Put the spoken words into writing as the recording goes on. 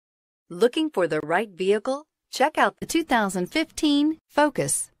Looking for the right vehicle? Check out the 2015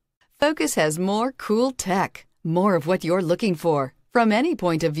 Focus. Focus has more cool tech, more of what you're looking for. From any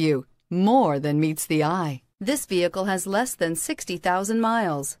point of view, more than meets the eye. This vehicle has less than 60,000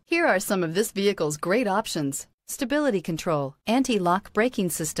 miles. Here are some of this vehicle's great options: stability control, anti-lock braking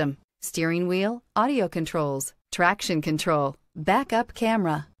system, steering wheel audio controls, traction control, backup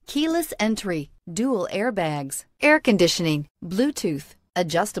camera, keyless entry, dual airbags, air conditioning, Bluetooth,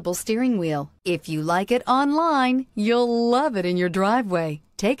 adjustable steering wheel. If you like it online, you'll love it in your driveway.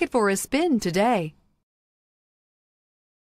 Take it for a spin today.